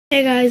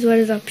Hey guys, what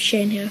is up?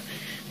 Shane here.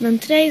 And on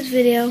today's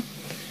video,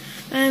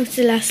 it's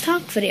the last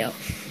talk video.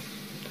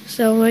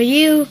 So where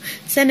you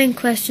send in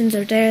questions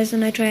or theirs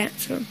and I try to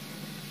answer them.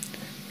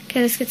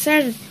 Okay, let's get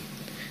started.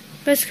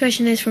 First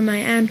question is from my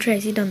Aunt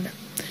Tracy Dunda.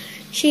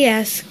 She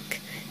asked,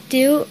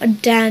 do a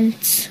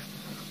dance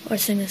or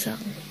sing a song?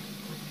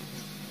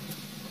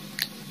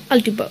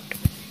 I'll do both.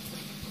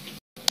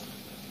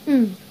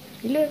 You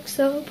look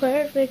so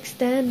perfect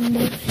standing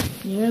there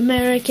in your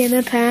American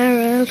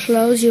Apparel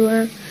clothes you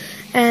wear.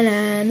 And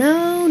I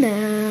know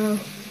now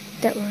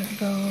that we're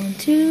going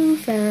too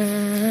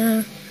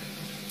far.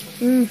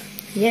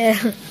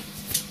 Yeah.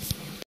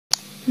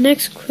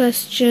 Next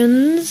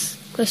questions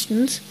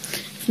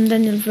from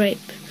Daniel Vrape.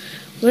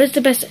 What is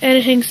the best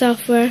editing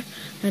software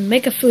and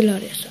make a fool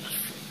out of yourself?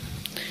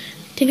 I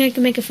think I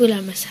can make a fool out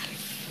of myself.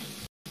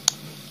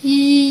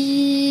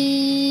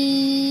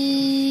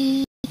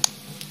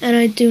 And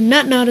I do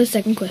not know the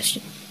second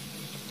question.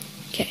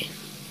 Okay.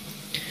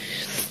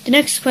 The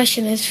next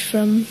question is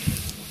from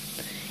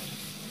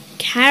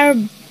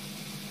Carbus.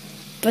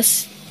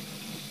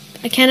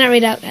 I cannot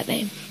read out that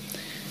name.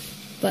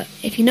 But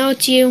if you know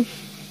it's you,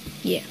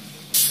 yeah.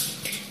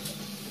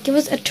 Give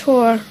us a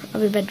tour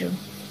of your bedroom.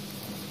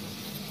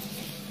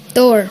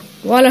 Door,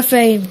 wall of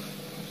fame,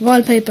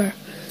 wallpaper,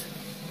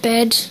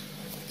 bed,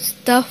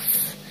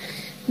 stuff,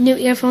 new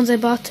earphones I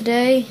bought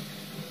today,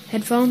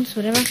 headphones,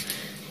 whatever,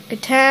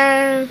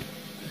 guitar,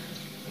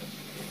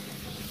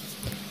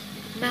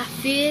 my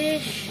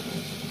fish,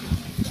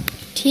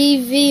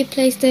 TV,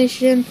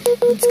 PlayStation,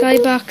 and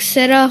Skybox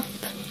setup.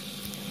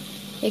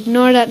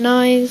 Ignore that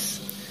noise.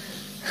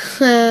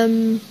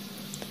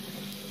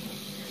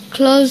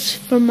 Clothes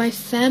from my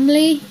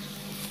family.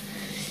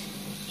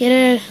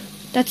 Yeah,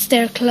 that's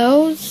their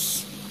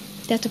clothes.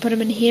 They have to put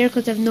them in here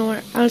because they have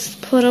nowhere else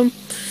to put them.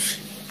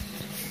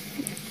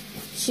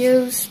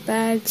 Shoes,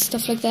 bags,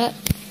 stuff like that.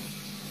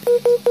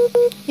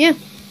 Yeah.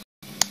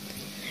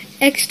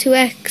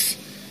 X2X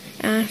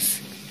asks,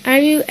 are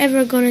you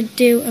ever going to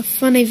do a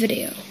funny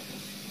video?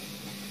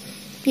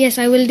 Yes,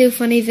 I will do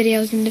funny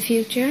videos in the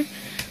future.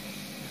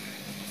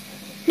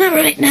 Not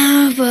right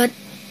now, but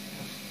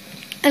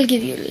I'll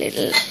give you a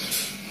little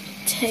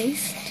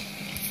taste.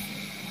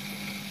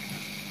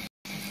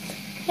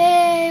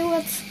 Hey,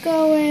 what's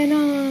going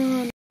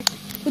on?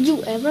 Would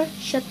you ever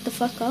shut the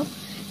fuck up?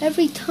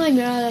 Every time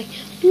you're all like,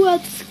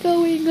 what's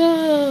going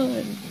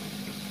on?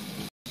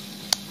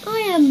 I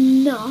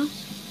am not.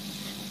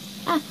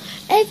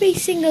 Every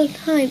single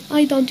time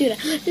I don't do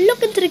that.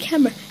 Look into the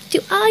camera. Do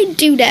I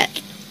do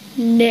that?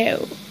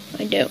 No,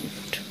 I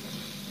don't.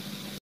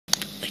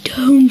 I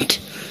don't.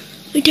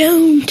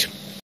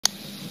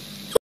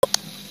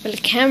 Well, the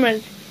camera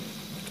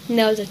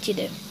knows that you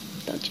do,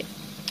 don't you?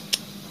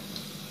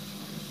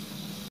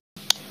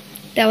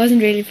 That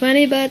wasn't really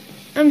funny, but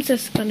I'm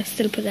just gonna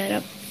still put that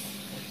up.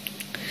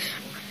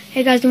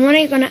 Hey guys, I'm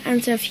only gonna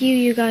answer a few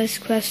of you guys'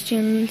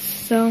 questions,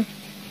 so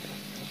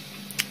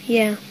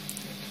yeah.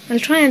 I'll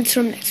try and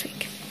answer them next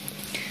week.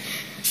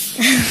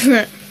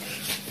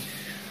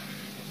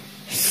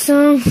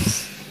 So,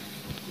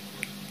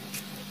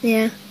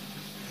 yeah.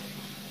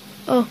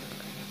 Oh,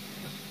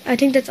 I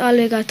think that's all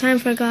we got time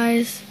for,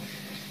 guys.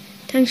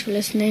 Thanks for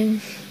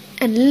listening.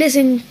 And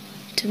listening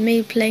to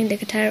me playing the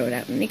guitar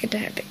without any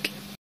guitar pick.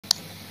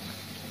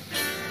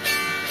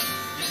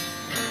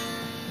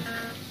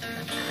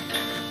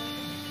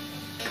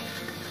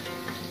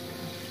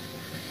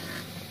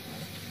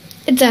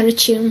 It's out of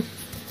tune.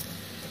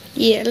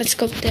 Yeah, let's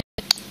go there.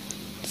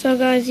 So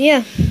guys,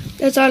 yeah,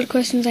 that's all the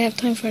questions I have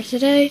time for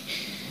today.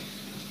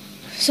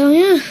 So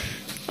yeah.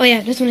 Oh yeah,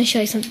 I just want to show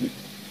you something.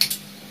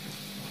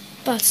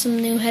 Bought some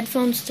new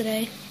headphones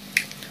today.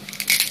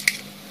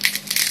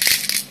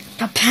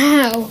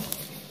 Kapow!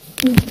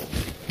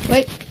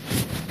 Wait.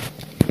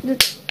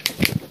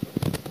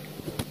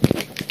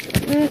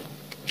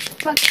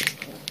 Fuck.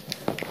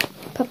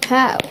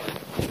 Kapow.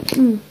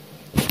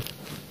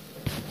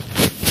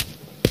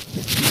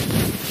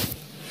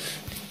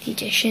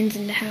 DJ Shin's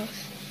in the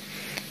house.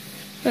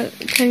 Well,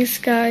 thanks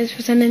guys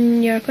for sending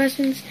in your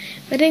questions.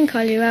 If I didn't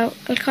call you out,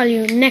 I'll call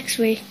you next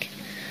week.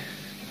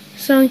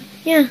 So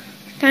yeah,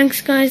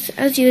 thanks guys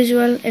as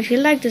usual. If you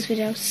like this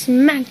video,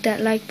 smack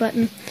that like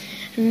button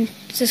and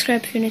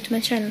subscribe if you're new to my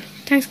channel.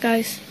 Thanks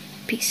guys.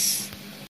 Peace.